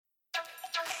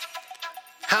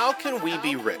How can we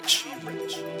be rich?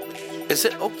 Is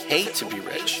it okay to be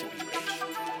rich?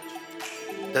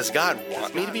 Does God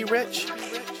want me to be rich?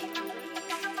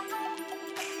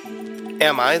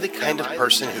 Am I the kind of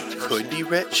person who could be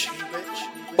rich?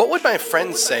 What would my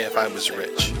friends say if I was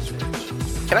rich?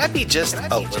 Can I be just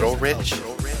a little rich?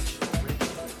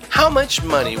 How much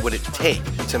money would it take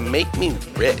to make me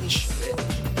rich?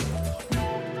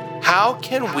 How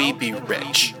can we be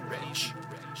rich?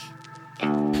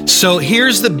 So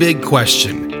here's the big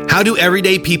question. How do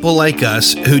everyday people like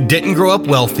us who didn't grow up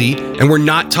wealthy and were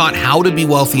not taught how to be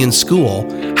wealthy in school,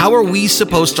 how are we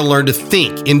supposed to learn to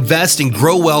think, invest, and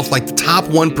grow wealth like the top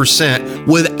 1%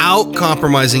 without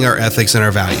compromising our ethics and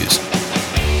our values?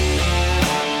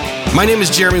 My name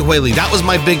is Jeremy Whaley. That was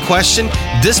my big question.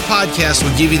 This podcast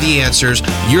will give you the answers.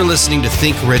 You're listening to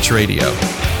Think Rich Radio.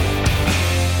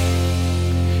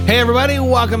 Hey everybody,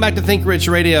 welcome back to Think Rich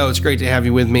Radio. It's great to have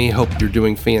you with me. Hope you're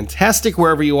doing fantastic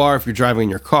wherever you are. If you're driving in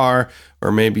your car, or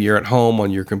maybe you're at home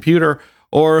on your computer,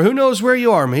 or who knows where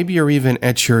you are. Maybe you're even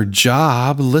at your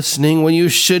job listening when you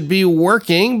should be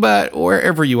working, but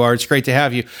wherever you are, it's great to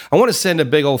have you. I want to send a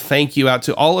big old thank you out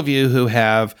to all of you who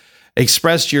have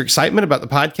expressed your excitement about the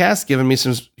podcast, given me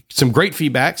some great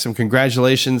feedback, some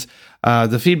congratulations.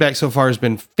 The feedback so far has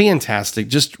been fantastic,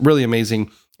 just really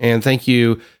amazing. And thank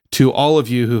you to all of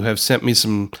you who have sent me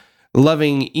some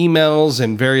loving emails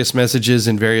and various messages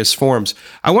in various forms.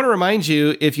 I want to remind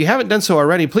you, if you haven't done so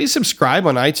already, please subscribe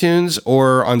on iTunes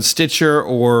or on Stitcher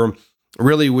or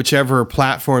really whichever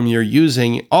platform you're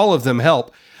using. All of them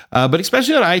help, but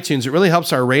especially on iTunes, it really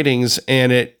helps our ratings,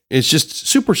 and it's just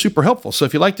super, super helpful. So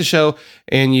if you like the show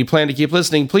and you plan to keep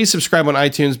listening, please subscribe on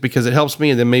iTunes because it helps me,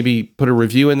 and then maybe put a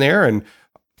review in there, and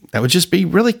that would just be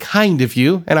really kind of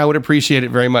you, and I would appreciate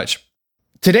it very much.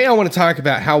 Today, I want to talk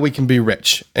about how we can be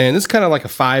rich. And this is kind of like a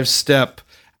 5-step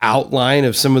outline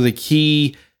of some of the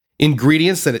key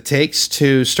ingredients that it takes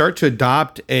to start to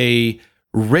adopt a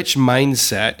rich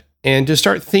mindset and to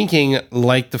start thinking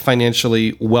like the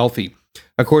financially wealthy.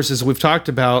 Of course, as we've talked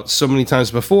about so many times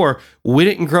before, we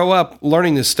didn't grow up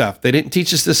learning this stuff. They didn't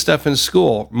teach us this stuff in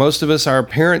school. Most of us, our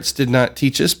parents did not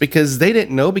teach us because they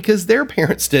didn't know, because their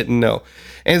parents didn't know.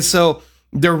 And so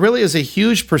there really is a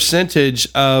huge percentage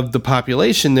of the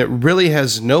population that really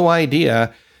has no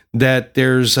idea that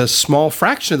there's a small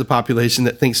fraction of the population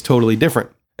that thinks totally different.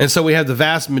 And so we have the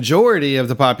vast majority of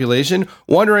the population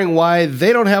wondering why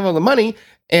they don't have all the money,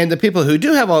 and the people who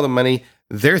do have all the money,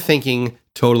 they're thinking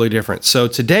totally different. So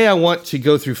today I want to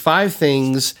go through 5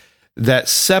 things that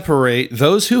separate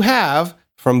those who have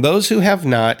from those who have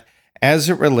not as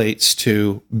it relates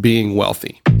to being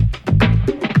wealthy.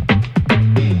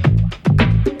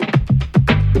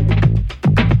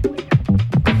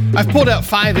 I've pulled out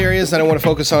 5 areas that I want to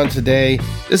focus on today.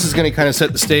 This is going to kind of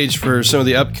set the stage for some of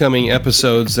the upcoming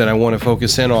episodes that I want to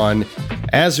focus in on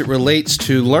as it relates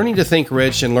to learning to think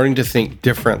rich and learning to think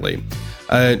differently.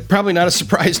 Probably not a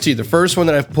surprise to you. The first one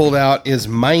that I've pulled out is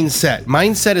mindset.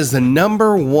 Mindset is the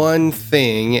number one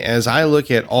thing as I look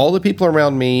at all the people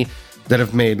around me that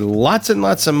have made lots and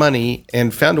lots of money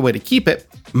and found a way to keep it.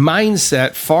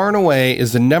 Mindset, far and away,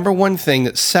 is the number one thing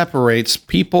that separates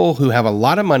people who have a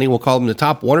lot of money, we'll call them the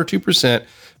top 1 or 2%,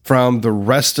 from the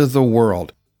rest of the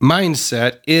world.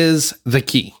 Mindset is the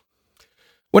key.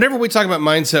 Whenever we talk about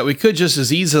mindset, we could just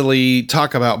as easily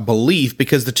talk about belief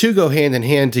because the two go hand in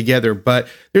hand together, but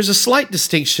there's a slight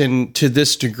distinction to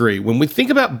this degree. When we think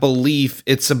about belief,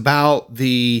 it's about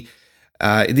the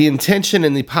intention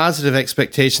and the positive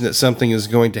expectation that something is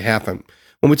going to happen.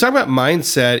 When we talk about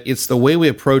mindset, it's the way we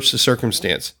approach the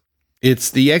circumstance.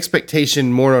 It's the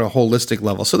expectation more on a holistic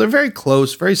level. So they're very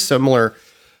close, very similar,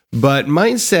 but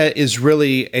mindset is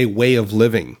really a way of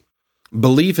living.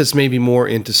 Belief is maybe more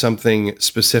into something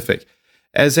specific.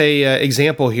 As a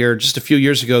example here, just a few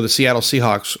years ago, the Seattle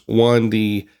Seahawks won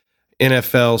the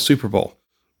NFL Super Bowl.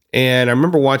 And I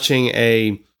remember watching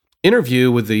a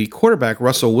interview with the quarterback,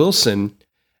 Russell Wilson,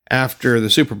 after the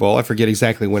Super Bowl. I forget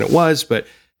exactly when it was, but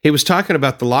he was talking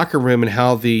about the locker room and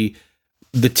how the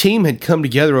team had come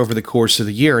together over the course of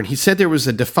the year. And he said there was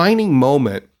a defining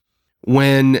moment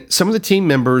when some of the team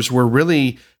members were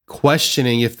really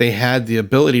questioning if they had the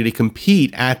ability to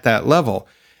compete at that level.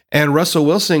 And Russell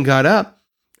Wilson got up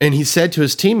and he said to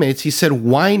his teammates, he said,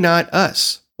 "Why not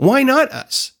us? Why not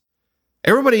us?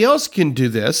 Everybody else can do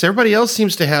this. Everybody else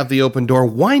seems to have the open door.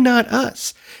 Why not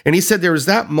us?" And he said there was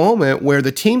that moment where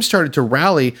the team started to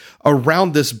rally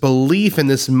around this belief and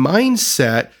this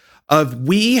mindset of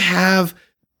we have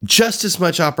just as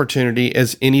much opportunity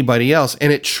as anybody else.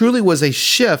 And it truly was a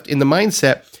shift in the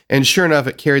mindset. And sure enough,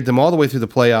 it carried them all the way through the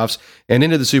playoffs and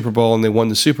into the Super Bowl, and they won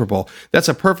the Super Bowl. That's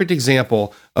a perfect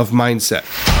example of mindset.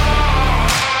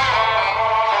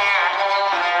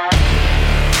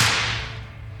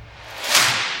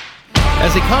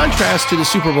 As a contrast to the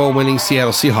Super Bowl winning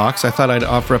Seattle Seahawks, I thought I'd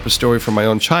offer up a story from my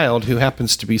own child who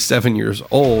happens to be 7 years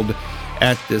old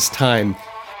at this time.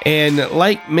 And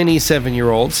like many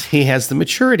 7-year-olds, he has the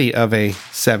maturity of a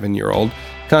 7-year-old.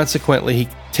 Consequently, he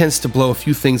tends to blow a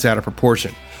few things out of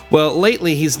proportion. Well,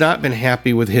 lately, he's not been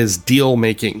happy with his deal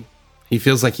making. He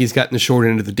feels like he's gotten the short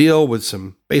end of the deal with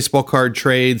some baseball card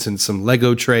trades and some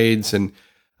Lego trades and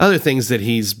other things that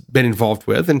he's been involved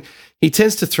with. And he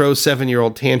tends to throw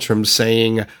 7-year-old tantrums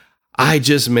saying, I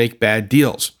just make bad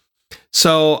deals.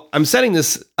 So I'm setting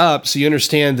this up so you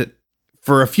understand that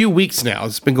for a few weeks now,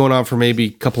 it's been going on for maybe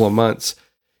a couple of months,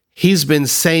 he's been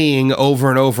saying over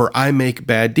and over, I make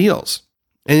bad deals.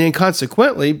 And then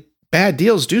consequently, bad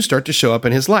deals do start to show up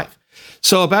in his life.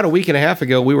 So about a week and a half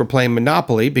ago, we were playing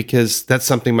Monopoly because that's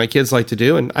something my kids like to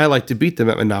do, and I like to beat them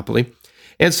at Monopoly.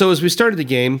 And so as we started the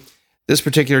game, this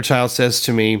particular child says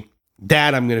to me,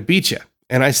 Dad, I'm going to beat you.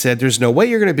 And I said, there's no way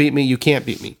you're going to beat me. You can't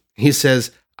beat me. He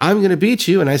says, I'm going to beat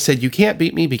you. And I said, you can't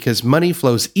beat me because money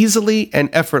flows easily and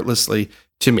effortlessly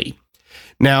to me.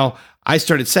 Now, I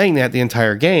started saying that the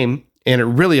entire game, and it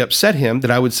really upset him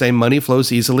that I would say money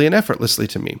flows easily and effortlessly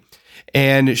to me.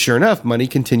 And sure enough, money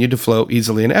continued to flow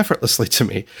easily and effortlessly to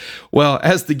me. Well,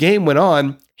 as the game went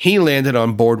on, he landed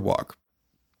on Boardwalk.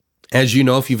 As you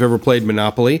know, if you've ever played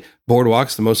Monopoly,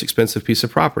 Boardwalk's the most expensive piece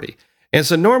of property. And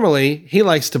so normally he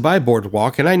likes to buy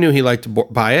Boardwalk, and I knew he liked to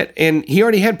buy it, and he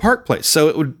already had Park Place, so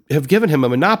it would have given him a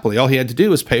monopoly. All he had to do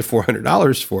was pay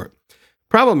 $400 for it.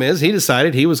 Problem is, he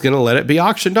decided he was going to let it be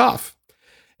auctioned off.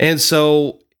 And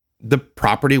so the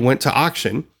property went to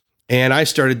auction, and I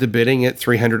started the bidding at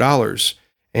 $300.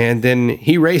 And then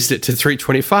he raised it to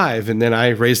 $325, and then I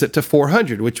raised it to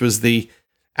 $400, which was the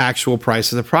actual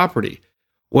price of the property.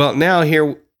 Well, now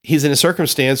here he's in a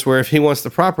circumstance where if he wants the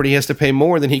property, he has to pay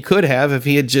more than he could have if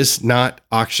he had just not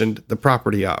auctioned the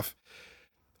property off.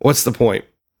 What's the point?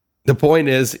 The point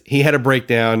is he had a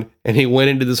breakdown and he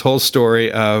went into this whole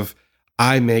story of,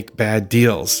 I make bad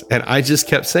deals. And I just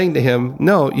kept saying to him,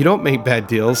 no, you don't make bad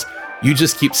deals. You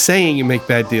just keep saying you make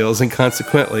bad deals, and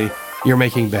consequently, you're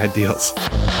making bad deals.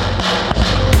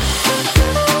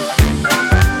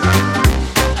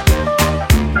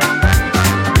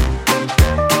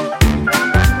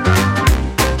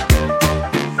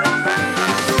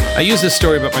 I use this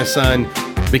story about my son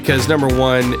because, number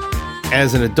one,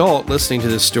 as an adult listening to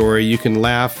this story, you can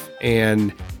laugh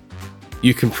and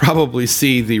you can probably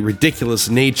see the ridiculous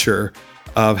nature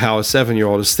of how a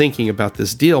 7-year-old is thinking about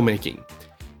this deal making.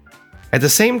 At the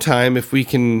same time, if we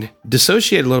can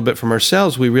dissociate a little bit from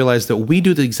ourselves, we realize that we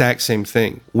do the exact same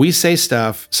thing. We say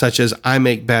stuff such as, I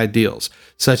make bad deals,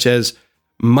 such as,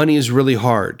 money is really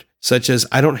hard, such as,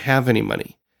 I don't have any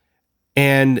money.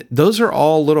 And those are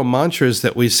all little mantras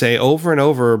that we say over and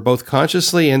over, both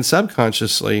consciously and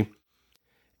subconsciously.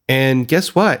 And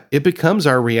guess what? It becomes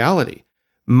our reality.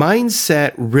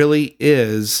 Mindset really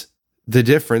is the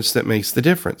difference that makes the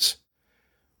difference.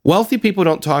 Wealthy people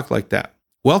don't talk like that.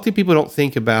 Wealthy people don't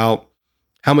think about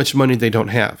how much money they don't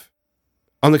have.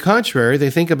 On the contrary, they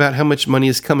think about how much money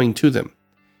is coming to them.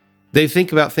 They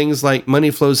think about things like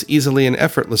money flows easily and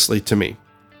effortlessly to me.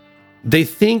 They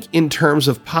think in terms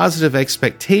of positive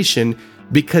expectation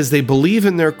because they believe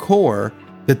in their core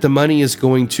that the money is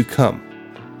going to come.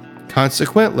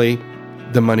 Consequently,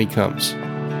 the money comes.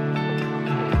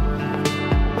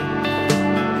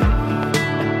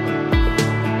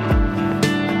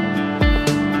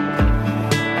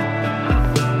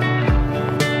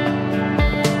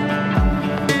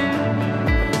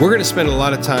 We're going to spend a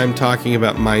lot of time talking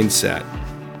about mindset.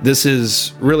 This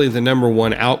is really the number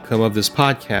one outcome of this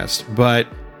podcast. But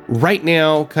right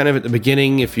now, kind of at the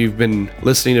beginning, if you've been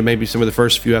listening to maybe some of the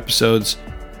first few episodes,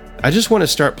 I just want to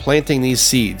start planting these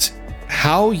seeds.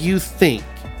 How you think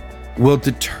will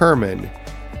determine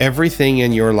everything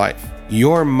in your life.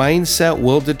 Your mindset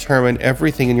will determine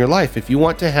everything in your life. If you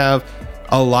want to have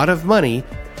a lot of money,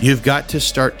 you've got to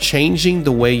start changing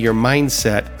the way your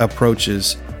mindset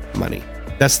approaches money.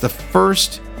 That's the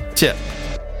first tip.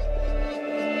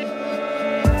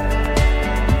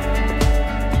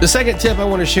 The second tip I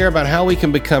want to share about how we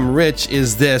can become rich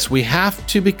is this. We have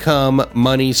to become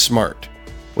money smart.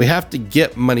 We have to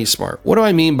get money smart. What do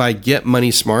I mean by get money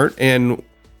smart, and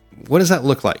what does that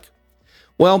look like?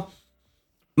 Well,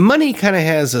 money kind of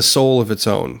has a soul of its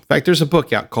own. In fact, there's a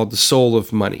book out called The Soul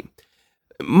of Money.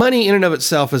 Money in and of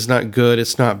itself is not good.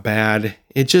 It's not bad.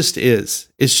 It just is.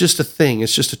 It's just a thing.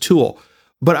 It's just a tool.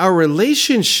 But our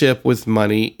relationship with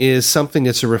money is something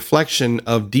that's a reflection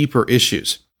of deeper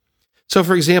issues. So,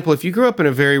 for example, if you grew up in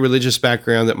a very religious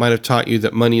background that might have taught you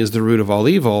that money is the root of all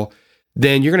evil,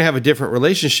 then you're going to have a different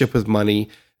relationship with money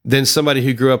than somebody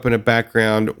who grew up in a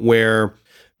background where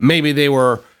maybe they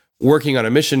were working on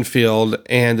a mission field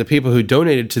and the people who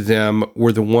donated to them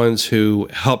were the ones who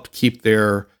helped keep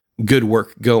their good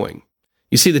work going.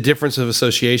 You see the difference of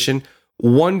association?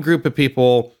 One group of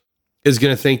people is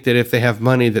going to think that if they have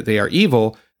money that they are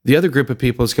evil. The other group of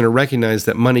people is going to recognize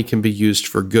that money can be used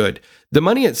for good. The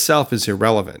money itself is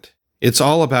irrelevant. It's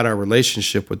all about our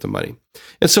relationship with the money.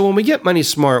 And so when we get money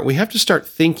smart, we have to start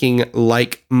thinking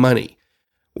like money.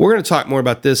 We're going to talk more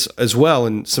about this as well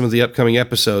in some of the upcoming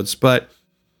episodes. But,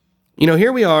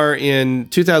 here we are in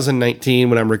 2019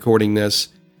 when I'm recording this.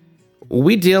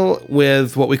 We deal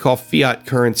with what we call fiat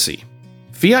currency.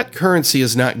 Fiat currency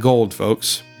is not gold,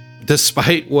 folks.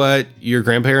 Despite what your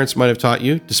grandparents might have taught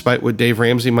you, despite what Dave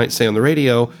Ramsey might say on the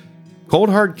radio, cold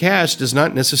hard cash does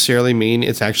not necessarily mean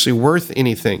it's actually worth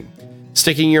anything.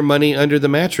 Sticking your money under the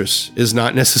mattress is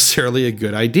not necessarily a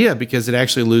good idea because it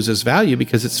actually loses value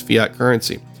because it's fiat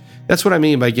currency. That's what I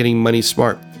mean by getting money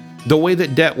smart. The way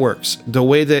that debt works, the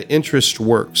way that interest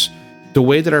works, the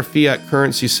way that our fiat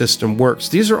currency system works,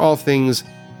 these are all things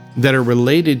that are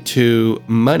related to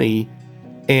money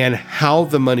and how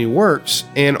the money works.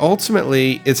 And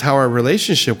ultimately, it's how our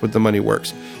relationship with the money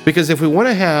works. Because if we want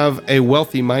to have a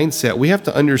wealthy mindset, we have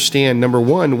to understand, number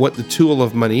one, what the tool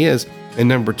of money is. And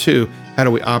number two, how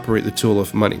do we operate the tool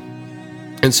of money?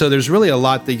 And so there's really a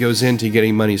lot that goes into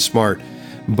getting money smart.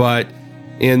 But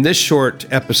in this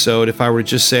short episode, if I were to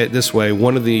just say it this way,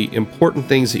 one of the important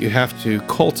things that you have to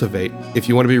cultivate if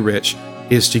you want to be rich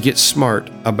is to get smart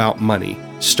about money.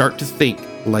 Start to think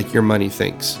like your money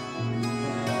thinks.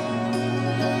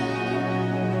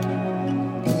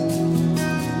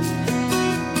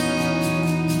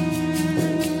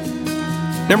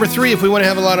 Number three, if we want to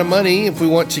have a lot of money, if we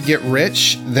want to get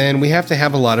rich, then we have to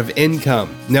have a lot of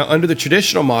income. Now, under the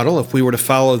traditional model, if we were to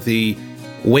follow the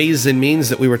ways and means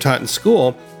that we were taught in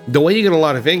school, the way you get a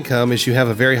lot of income is you have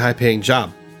a very high-paying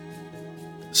job.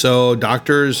 So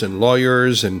doctors and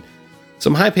lawyers and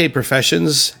some high-paid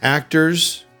professions,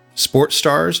 actors, sports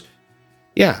stars,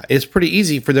 yeah, it's pretty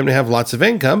easy for them to have lots of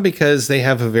income because they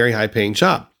have a very high-paying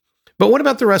job. But what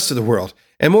about the rest of the world?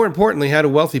 And more importantly, how do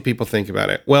wealthy people think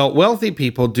about it? Well, wealthy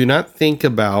people do not think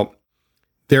about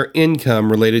their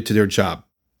income related to their job.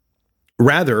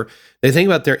 Rather, they think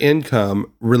about their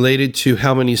income related to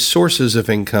how many sources of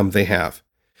income they have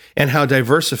and how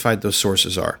diversified those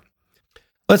sources are.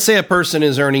 Let's say a person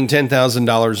is earning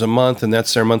 $10,000 a month and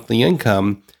that's their monthly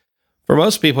income. For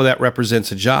most people, that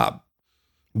represents a job.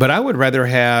 But I would rather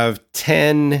have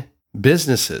 10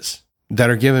 businesses that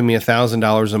are giving me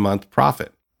 $1,000 a month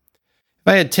profit.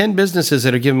 If I had 10 businesses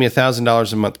that are giving me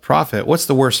 $1,000 a month profit, what's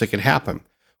the worst that could happen?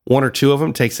 One or two of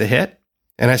them takes a hit,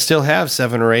 and I still have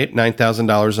 $7,000 or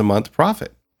 $9,000 a month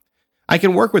profit. I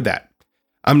can work with that.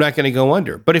 I'm not going to go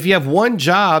under. But if you have one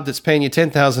job that's paying you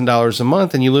 $10,000 a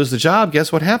month and you lose the job,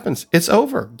 guess what happens? It's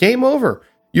over. Game over.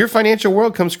 Your financial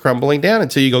world comes crumbling down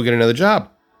until you go get another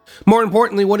job. More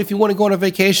importantly, what if you want to go on a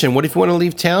vacation? What if you want to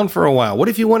leave town for a while? What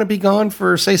if you want to be gone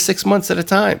for, say, 6 months at a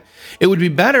time? It would be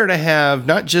better to have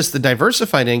not just the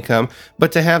diversified income,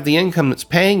 but to have the income that's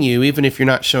paying you even if you're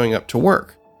not showing up to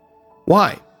work.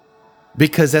 Why?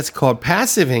 Because that's called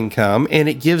passive income, and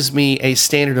it gives me a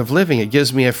standard of living. It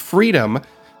gives me a freedom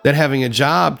that having a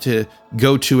job to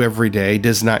go to every day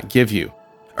does not give you.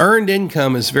 Earned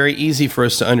income is very easy for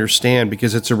us to understand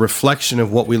because it's a reflection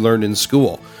of what we learned in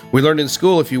school. We learned in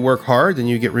school if you work hard, then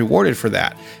you get rewarded for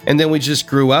that. And then we just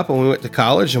grew up and we went to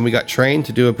college and we got trained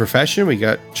to do a profession, we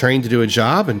got trained to do a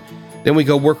job, and then we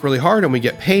go work really hard and we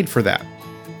get paid for that.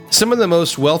 Some of the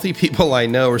most wealthy people I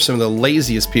know are some of the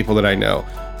laziest people that I know.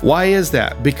 Why is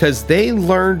that? Because they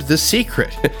learned the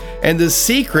secret. And the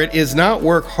secret is not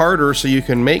work harder so you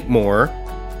can make more.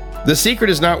 The secret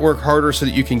is not work harder so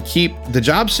that you can keep the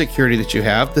job security that you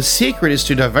have. The secret is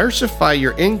to diversify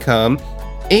your income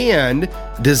and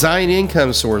design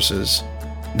income sources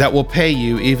that will pay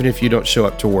you even if you don't show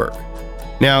up to work.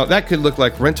 Now, that could look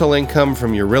like rental income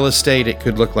from your real estate. It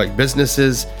could look like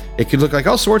businesses. It could look like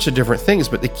all sorts of different things.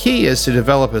 But the key is to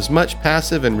develop as much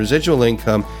passive and residual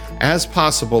income as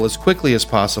possible, as quickly as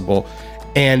possible.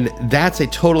 And that's a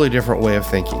totally different way of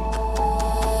thinking.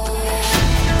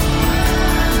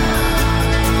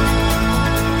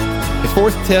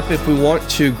 Fourth tip, if we want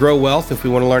to grow wealth, if we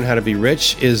want to learn how to be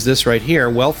rich, is this right here.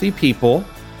 Wealthy people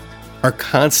are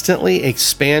constantly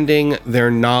expanding their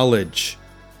knowledge.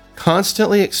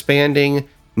 Constantly expanding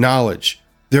knowledge.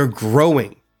 They're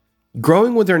growing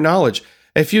with their knowledge.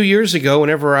 A few years ago,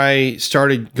 whenever I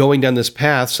started going down this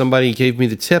path, somebody gave me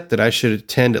the tip that I should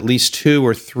attend at least 2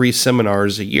 or 3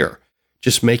 seminars a year.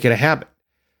 Just make it a habit.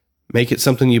 Make it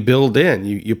something you build in,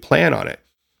 you plan on it.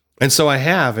 And so I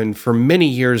have, and for many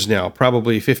years now,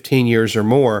 probably 15 years or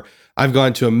more, I've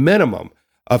gone to a minimum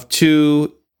of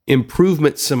 2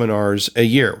 improvement seminars a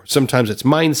year. Sometimes it's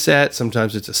mindset,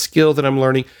 sometimes it's a skill that I'm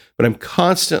learning, but I'm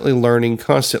constantly learning,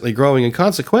 constantly growing, and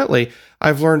consequently,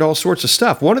 I've learned all sorts of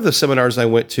stuff. One of the seminars I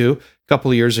went to a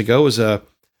couple of years ago was a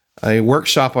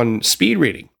workshop on speed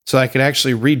reading, so I could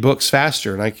actually read books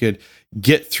faster and I could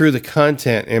get through the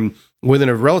content, and within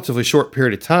a relatively short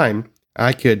period of time,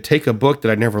 I could take a book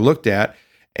that I'd never looked at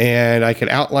and I could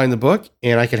outline the book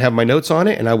and I could have my notes on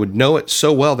it and I would know it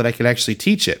so well that I could actually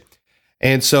teach it.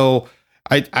 And so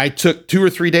I took 2 or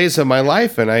 3 days of my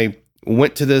life and I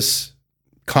went to this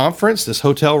conference, this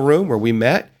hotel room where we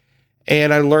met,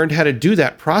 and I learned how to do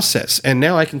that process. And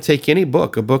now I can take any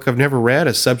book, a book I've never read,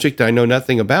 a subject I know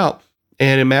nothing about,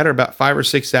 and in a matter of about 5 or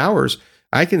 6 hours,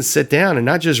 I can sit down and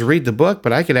not just read the book,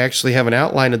 but I could actually have an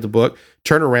outline of the book,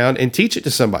 turn around and teach it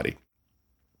to somebody.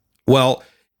 Well,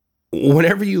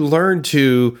 whenever you learn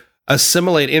to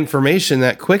assimilate information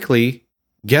that quickly,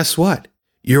 guess what?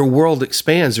 Your world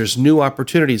expands. There's new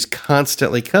opportunities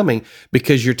constantly coming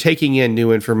because you're taking in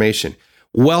new information.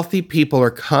 Wealthy people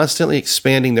are constantly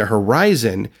expanding their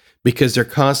horizon because they're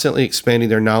constantly expanding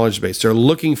their knowledge base. They're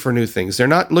looking for new things. They're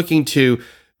not looking to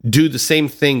do the same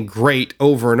thing great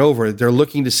over and over. They're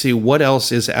looking to see what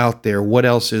else is out there, what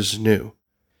else is new.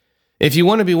 If you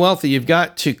want to be wealthy, you've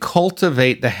got to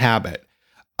cultivate the habit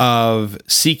of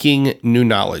seeking new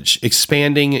knowledge,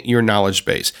 expanding your knowledge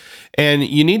base. And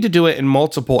you need to do it in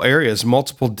multiple areas,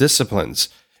 multiple disciplines.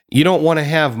 You don't want to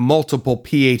have multiple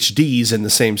PhDs in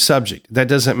the same subject. That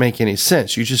doesn't make any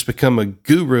sense. You just become a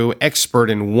guru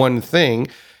expert in one thing.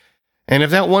 And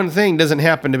if that one thing doesn't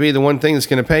happen to be the one thing that's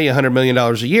going to pay you $100 million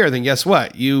a year, then guess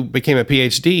what? You became a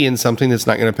PhD in something that's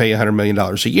not going to pay you $100 million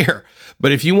a year.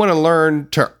 But if you want to learn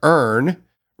to earn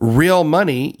real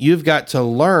money, you've got to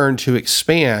learn to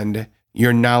expand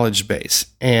your knowledge base.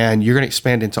 And you're going to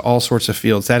expand into all sorts of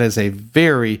fields. That is a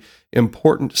very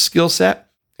important skill set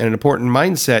and an important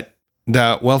mindset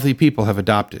that wealthy people have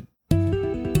adopted.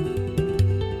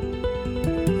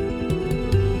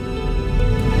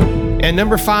 And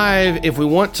number 5, if we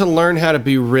want to learn how to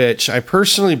be rich, I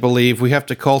personally believe we have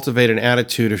to cultivate an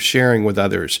attitude of sharing with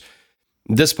others.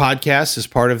 This podcast is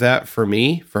part of that for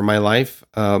me, for my life.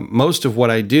 Most of what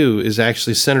I do is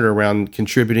actually centered around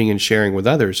contributing and sharing with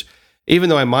others. Even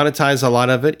though I monetize a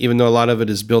lot of it, even though a lot of it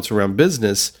is built around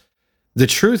business, the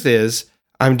truth is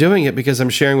I'm doing it because I'm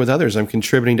sharing with others. I'm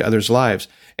contributing to others' lives.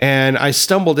 And I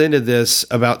stumbled into this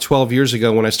about 12 years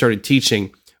ago when I started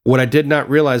teaching. What I did not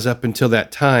realize up until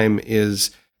that time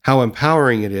is how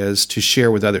empowering it is to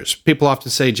share with others. People often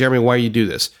say, Jeremy, why do you do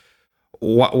this?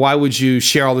 Why would you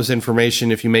share all this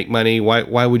information if you make money?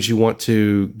 Why would you want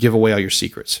to give away all your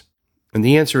secrets? And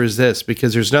the answer is this,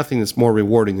 because there's nothing that's more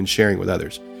rewarding than sharing with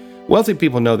others. Wealthy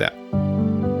people know that.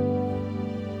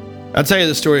 I'll tell you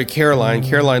the story of Caroline.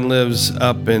 Caroline lives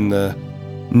up in the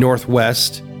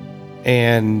Northwest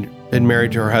and been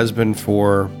married to her husband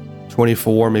for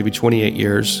 24, maybe 28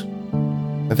 years.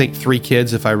 I think 3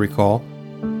 kids, if I recall.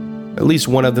 At least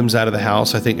one of them's out of the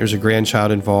house. I think there's a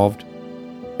grandchild involved.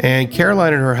 And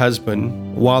Caroline and her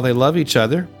husband, while they love each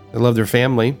other, they love their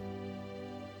family,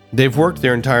 they've worked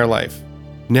their entire life.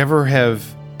 Never have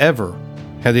ever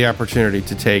had the opportunity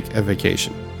to take a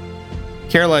vacation.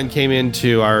 Caroline came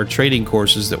into our trading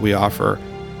courses that we offer,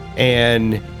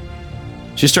 and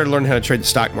she started learning how to trade the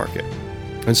stock market.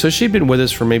 And so she'd been with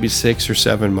us for maybe 6 or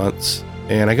 7 months.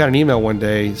 And I got an email one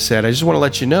day that said, I just want to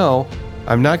let you know,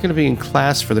 I'm not going to be in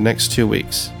class for the next 2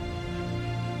 weeks.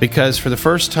 Because for the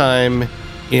first time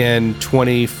in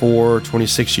 24,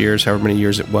 26 years, however many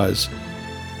years it was,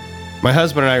 my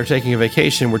husband and I are taking a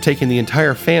vacation. We're taking the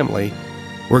entire family.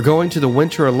 We're going to the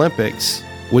Winter Olympics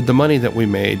with the money that we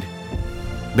made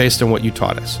based on what you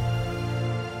taught us.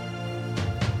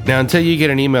 Now, until you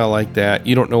get an email like that,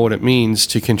 you don't know what it means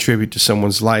to contribute to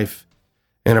someone's life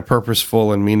in a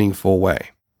purposeful and meaningful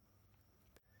way.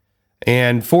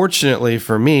 And fortunately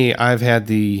for me, I've had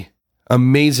the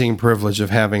amazing privilege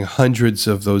of having hundreds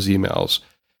of those emails.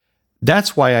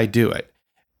 That's why I do it.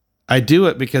 I do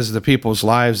it because of the people's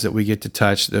lives that we get to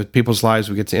touch, the people's lives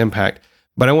we get to impact.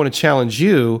 But I want to challenge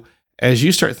you as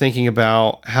you start thinking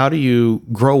about how do you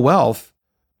grow wealth.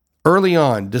 Early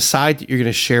on, decide that you're going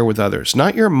to share with others,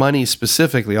 not your money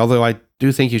specifically, although I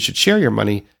do think you should share your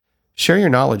money, share your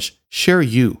knowledge, share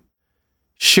you.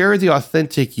 Share the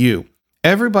authentic you.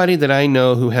 Everybody that I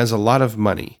know who has a lot of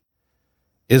money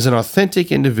is an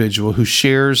authentic individual who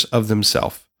shares of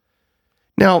themselves.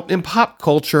 Now, in pop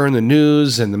culture and the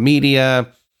news and the media,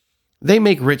 they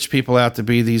make rich people out to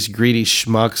be these greedy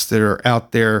schmucks that are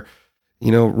out there,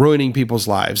 ruining people's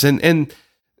lives. And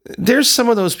there's some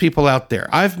of those people out there.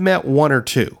 I've met one or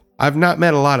two. I've not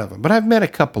met a lot of them, but I've met a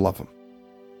couple of them.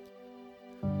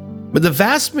 But the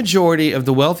vast majority of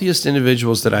the wealthiest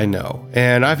individuals that I know,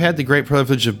 and I've had the great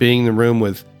privilege of being in the room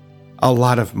with a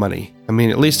lot of money. I mean,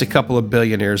 at least a couple of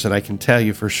billionaires that I can tell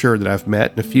you for sure that I've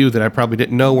met, and a few that I probably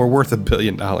didn't know were worth $1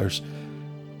 billion.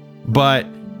 But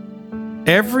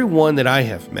everyone that I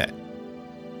have met,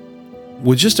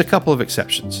 with just a couple of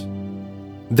exceptions,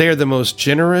 they are the most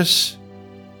generous,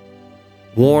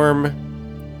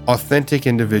 warm, authentic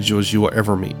individuals you will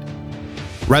ever meet.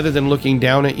 Rather than looking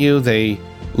down at you, they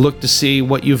look to see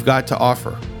what you've got to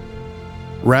offer.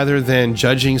 Rather than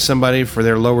judging somebody for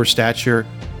their lower stature,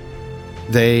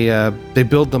 they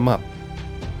build them up.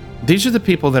 These are the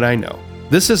people that I know.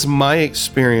 This is my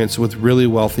experience with really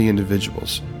wealthy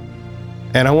individuals.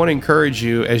 And I want to encourage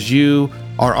you, as you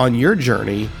are on your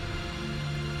journey,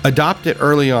 adopt it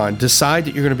early on. Decide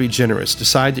that you're going to be generous.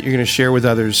 Decide that you're going to share with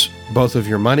others both of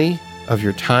your money, of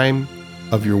your time,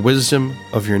 of your wisdom,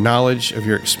 of your knowledge, of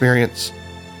your experience.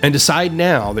 And decide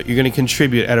now that you're going to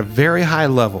contribute at a very high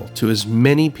level to as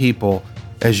many people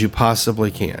as you possibly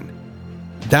can.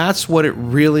 That's what it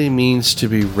really means to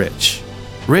be rich.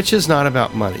 Rich is not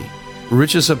about money.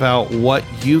 Rich is about what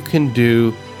you can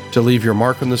do to leave your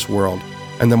mark on this world.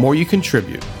 And the more you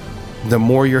contribute, the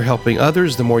more you're helping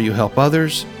others, the more you help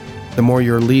others, the more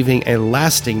you're leaving a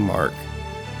lasting mark.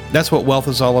 That's what wealth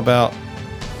is all about.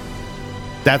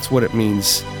 That's what it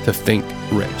means to think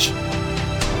rich.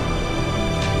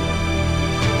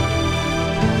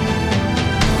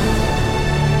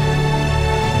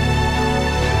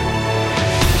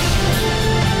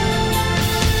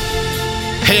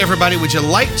 Hey everybody, would you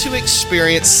like to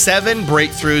experience 7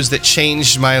 breakthroughs that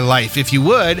changed my life? If you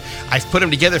would, I've put them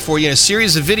together for you in a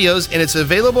series of videos, and it's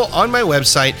available on my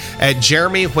website at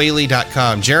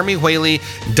jeremywhaley.com.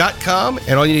 jeremywhaley.com,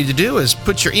 and all you need to do is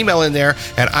put your email in there,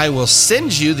 and I will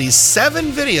send you these 7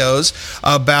 videos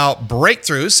about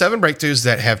breakthroughs, 7 breakthroughs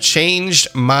that have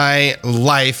changed my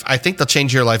life. I think they'll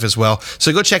change your life as well.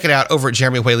 So go check it out over at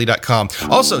jeremywhaley.com.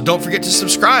 Also, don't forget to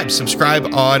subscribe. Subscribe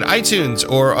on iTunes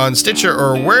or on Stitcher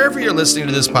or wherever you're listening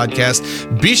to this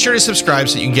podcast. Be sure to subscribe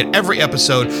so you can get every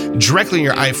episode directly on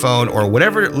your iPhone or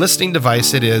whatever listening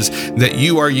device it is that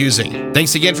you are using.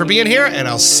 Thanks again for being here, and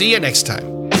I'll see you next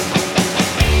time.